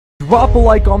drop a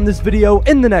like on this video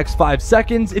in the next 5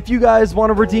 seconds if you guys want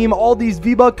to redeem all these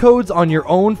V-Buck codes on your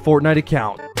own Fortnite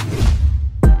account.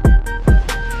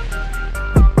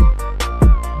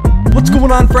 What's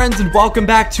going on, friends, and welcome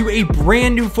back to a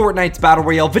brand new Fortnite Battle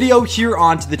Royale video here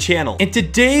onto the channel. In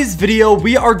today's video,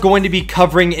 we are going to be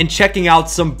covering and checking out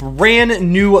some brand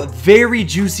new, very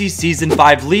juicy Season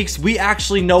 5 leaks. We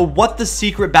actually know what the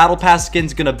secret Battle Pass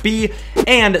skin's gonna be,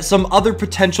 and some other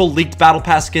potential leaked Battle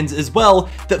Pass skins as well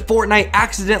that Fortnite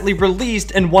accidentally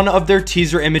released in one of their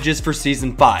teaser images for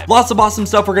Season 5. Lots of awesome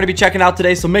stuff we're gonna be checking out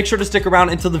today, so make sure to stick around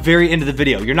until the very end of the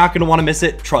video. You're not gonna wanna miss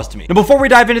it, trust me. Now, before we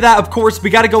dive into that, of course, we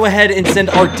gotta go ahead and send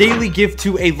our daily gift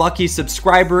to a lucky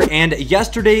subscriber. And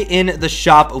yesterday in the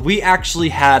shop, we actually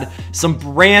had some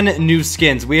brand new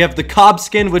skins. We have the Cobb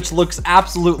skin, which looks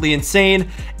absolutely insane,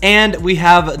 and we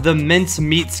have the Mince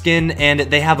Meat skin, and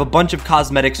they have a bunch of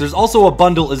cosmetics. There's also a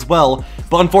bundle as well,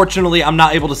 but unfortunately I'm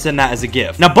not able to send that as a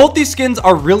gift. Now, both these skins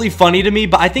are really funny to me,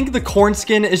 but I think the corn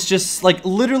skin is just like,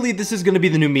 literally, this is going to be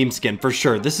the new meme skin for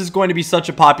sure. This is going to be such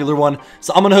a popular one,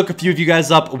 so I'm gonna hook a few of you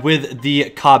guys up with the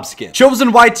Cobb skin. Chosen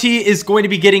YT is going to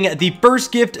be getting the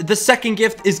first gift. The second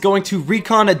gift is going to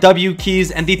Recon W Keys,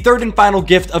 and the third and final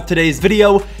gift of today's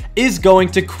video is going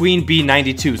to Queen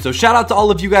B92. So shout out to all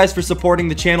of you guys for supporting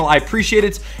the channel. I appreciate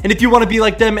it. And if you want to be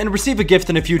like them and receive a gift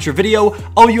in a future video,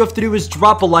 all you have to do is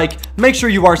drop a like, make sure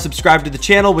you are subscribed to the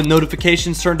channel with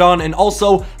notifications turned on, and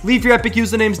also leave your epic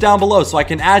usernames down below so I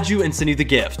can add you and send you the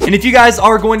gift. And if you guys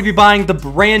are going to be buying the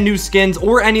brand new skins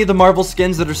or any of the Marvel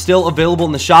skins that are still available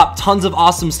in the shop, tons of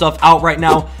awesome stuff out right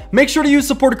now, make sure to use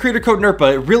supporter creator code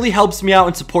Nerpah. It really helps me out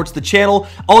and supports the channel.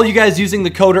 All you guys using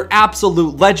the code are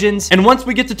absolute legends. And once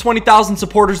we get to 20,000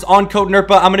 supporters on code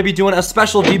Nerpah, I'm going to be doing a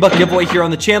special V-Buck giveaway here on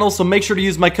the channel, so make sure to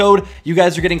use my code. You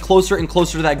guys are getting closer and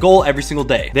closer to that goal every single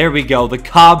day. There we go. The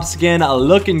Cobb skin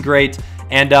looking great.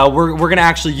 And we're gonna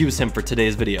actually use him for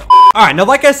today's video. Alright, now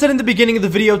like I said in the beginning of the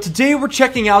video, today we're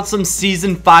checking out some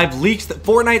Season 5 leaks that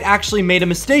Fortnite actually made a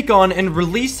mistake on and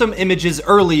released some images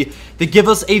early that give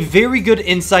us a very good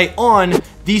insight on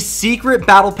the secret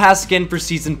Battle Pass skin for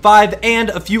Season 5 and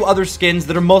a few other skins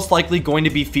that are most likely going to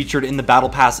be featured in the Battle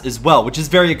Pass as well, which is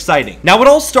very exciting. Now, it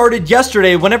all started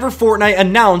yesterday whenever Fortnite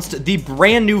announced the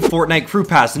brand new Fortnite Crew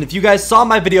Pass, and if you guys saw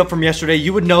my video from yesterday,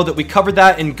 you would know that we covered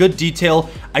that in good detail.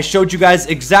 I showed you guys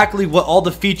exactly what all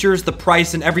the features, the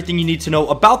price, and everything you need to know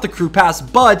about the Crew Pass,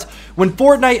 but when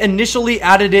Fortnite initially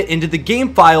added it into the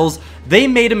game files, they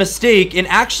made a mistake and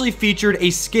actually featured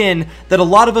a skin that a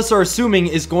lot of us are assuming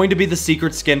is going to be the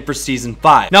secret skin for Season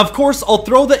 5. Now, of course, I'll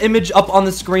throw the image up on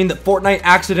the screen that Fortnite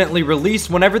accidentally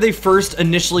released whenever they first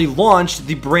initially launched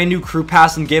the brand new Crew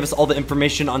Pass and gave us all the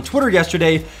information on Twitter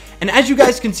yesterday. And as you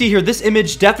guys can see here, this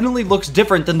image definitely looks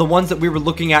different than the ones that we were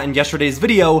looking at in yesterday's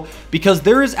video, because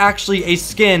there is actually a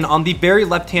skin on the very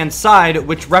left-hand side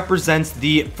which represents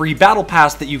the free Battle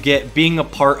Pass that you get being a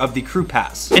part of the Crew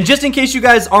Pass. And just in case you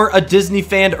guys aren't a Disney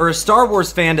fan or a Star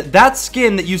Wars fan, that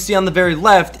skin that you see on the very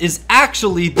left is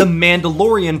actually the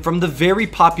Mandalorian from the very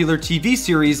popular TV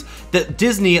series that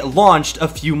Disney launched a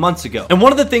few months ago. And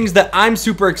one of the things that I'm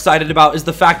super excited about is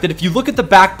the fact that if you look at the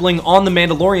back bling on the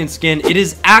Mandalorian skin, it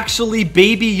is actually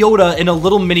Baby Yoda in a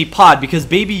little mini pod, because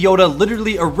Baby Yoda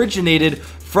literally originated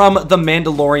from the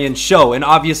Mandalorian show, and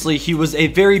obviously he was a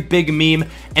very big meme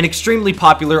and extremely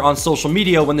popular on social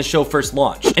media when the show first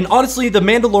launched. And honestly, the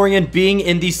Mandalorian being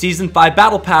in the Season 5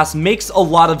 Battle Pass makes a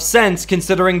lot of sense,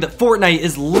 considering that Fortnite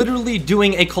is literally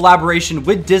doing a collaboration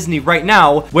with Disney right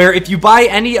now, where if you buy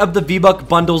any of the V-Buck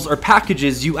bundles or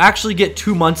packages, you actually get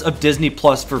 2 months of Disney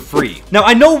Plus for free. Now,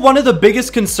 I know one of the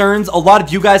biggest concerns a lot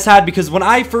of you guys had, because when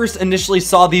I first initially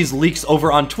saw these leaks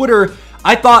over on Twitter,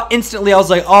 I thought instantly, I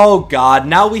was like, oh god,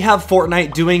 now we have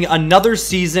Fortnite doing another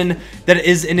season that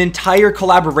is an entire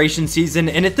collaboration season,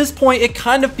 and at this point, it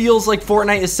kind of feels like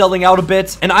Fortnite is selling out a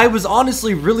bit, and I was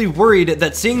honestly really worried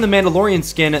that seeing the Mandalorian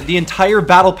skin, the entire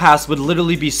Battle Pass would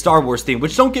literally be Star Wars themed,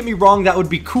 which, don't get me wrong, that would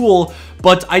be cool,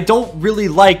 but I don't really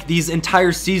like these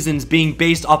entire seasons being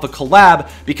based off a collab,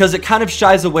 because it kind of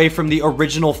shies away from the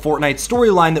original Fortnite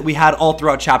storyline that we had all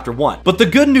throughout Chapter 1. But the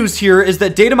good news here is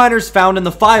that data miners found in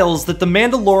the files that the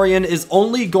Mandalorian is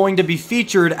only going to be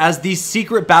featured as the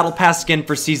secret Battle Pass skin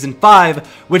for Season 5,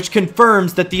 which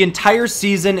confirms that the entire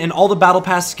season and all the Battle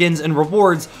Pass skins and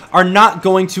rewards are not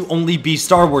going to only be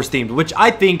Star Wars themed, which I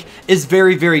think is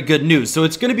very, very good news. So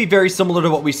it's going to be very similar to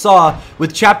what we saw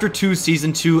with Chapter 2,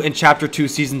 Season 2, and Chapter 2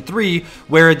 Season 3,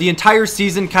 where the entire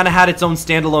season kind of had its own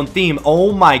standalone theme.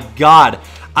 Oh my god.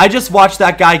 I just watched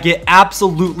that guy get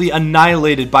absolutely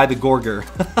annihilated by the Gorger.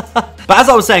 But as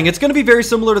I was saying, it's going to be very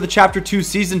similar to the Chapter 2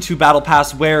 Season 2 Battle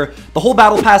Pass, where the whole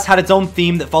Battle Pass had its own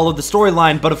theme that followed the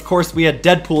storyline, but of course we had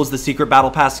Deadpool as the secret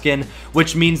Battle Pass skin,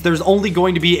 which means there's only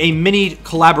going to be a mini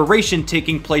collaboration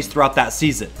taking place throughout that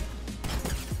season.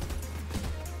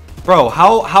 Bro,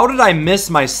 how did I miss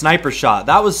my sniper shot?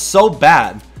 That was so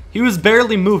bad. He was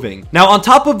barely moving. Now, on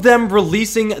top of them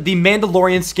releasing the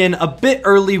Mandalorian skin a bit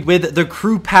early with the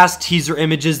Crew Pass teaser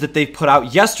images that they put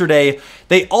out yesterday,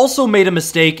 they also made a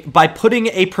mistake by putting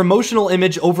a promotional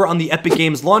image over on the Epic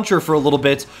Games launcher for a little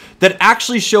bit that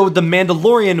actually showed the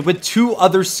Mandalorian with 2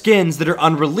 other skins that are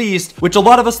unreleased, which a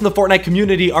lot of us in the Fortnite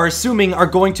community are assuming are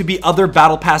going to be other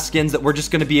Battle Pass skins that we're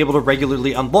just going to be able to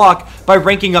regularly unlock by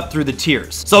ranking up through the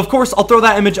tiers. So, of course, I'll throw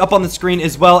that image up on the screen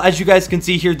as well. As you guys can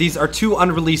see here, these are 2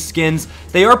 unreleased skins.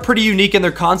 They are pretty unique in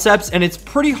their concepts, and it's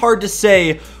pretty hard to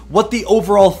say what the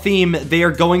overall theme they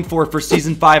are going for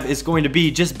Season 5 is going to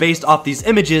be just based off these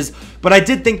images, but I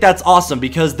did think that's awesome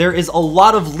because there is a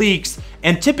lot of leaks,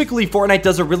 and typically Fortnite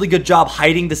does a really good job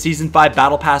hiding the Season 5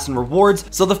 Battle Pass and rewards,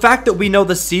 so the fact that we know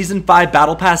the Season 5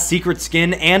 Battle Pass secret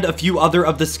skin and a few other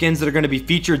of the skins that are going to be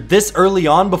featured this early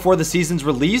on before the season's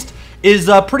released is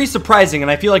pretty surprising,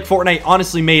 and I feel like Fortnite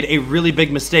honestly made a really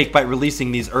big mistake by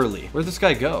releasing these early. Where'd this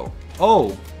guy go?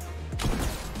 Oh.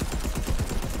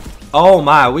 Oh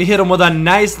my, we hit him with a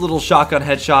nice little shotgun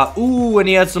headshot. Ooh, and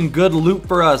he had some good loot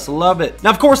for us. Love it.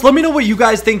 Now, of course, let me know what you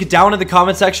guys think down in the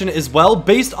comment section as well.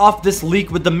 Based off this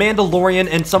leak with the Mandalorian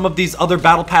and some of these other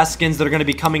Battle Pass skins that are going to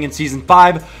be coming in Season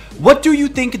 5, what do you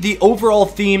think the overall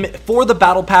theme for the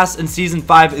Battle Pass in Season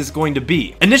 5 is going to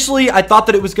be? Initially, I thought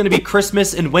that it was going to be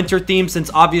Christmas and winter theme, since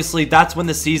obviously that's when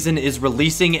the season is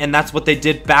releasing, and that's what they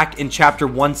did back in Chapter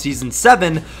 1, Season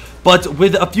 7. But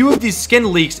with a few of these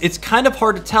skin leaks, it's kind of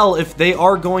hard to tell if they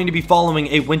are going to be following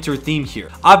a winter theme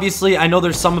here. Obviously, I know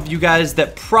there's some of you guys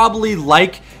that probably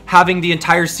like having the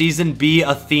entire season be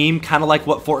a theme, kind of like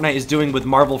what Fortnite is doing with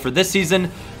Marvel for this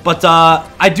season. But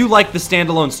I do like the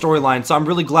standalone storyline, so I'm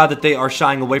really glad that they are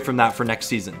shying away from that for next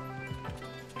season.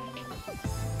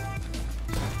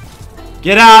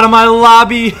 Get out of my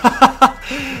lobby!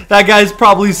 That guy's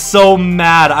probably so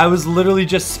mad. I was literally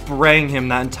just spraying him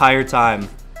that entire time.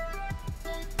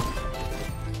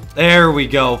 There we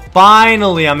go.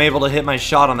 Finally, I'm able to hit my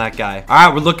shot on that guy. All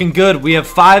right, we're looking good. We have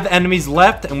 5 enemies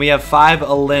left, and we have 5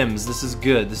 limbs. This is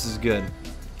good. This is good.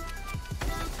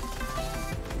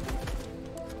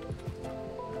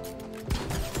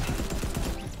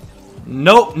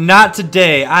 Nope, not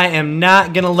today. I am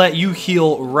not gonna let you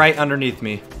heal right underneath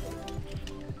me.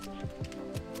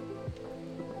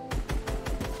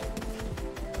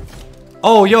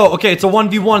 Oh, yo, okay, it's a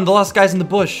 1v1. The last guy's in the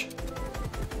bush.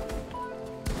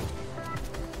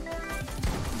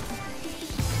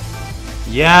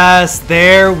 Yes,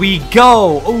 there we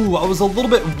go. Ooh, I was a little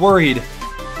bit worried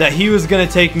that he was going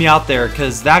to take me out there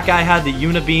because that guy had the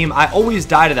unibeam. I always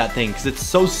die to that thing because it's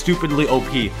so stupidly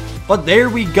OP. But there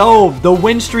we go. The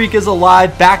win streak is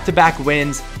alive. Back-to-back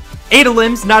wins. 8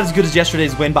 limbs, not as good as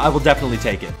yesterday's win, but I will definitely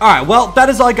take it. Alright, well, that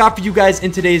is all I got for you guys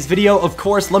in today's video. Of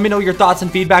course, let me know your thoughts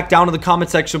and feedback down in the comment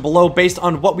section below based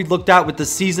on what we looked at with the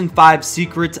Season 5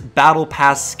 Secret Battle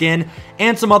Pass skin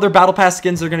and some other Battle Pass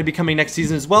skins that are going to be coming next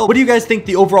season as well. What do you guys think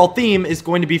the overall theme is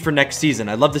going to be for next season?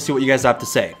 I'd love to see what you guys have to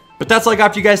say. But that's all I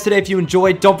got for you guys today. If you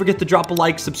enjoyed, don't forget to drop a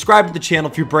like, subscribe to the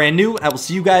channel if you're brand new, and I will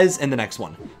see you guys in the next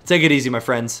one. Take it easy, my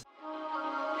friends.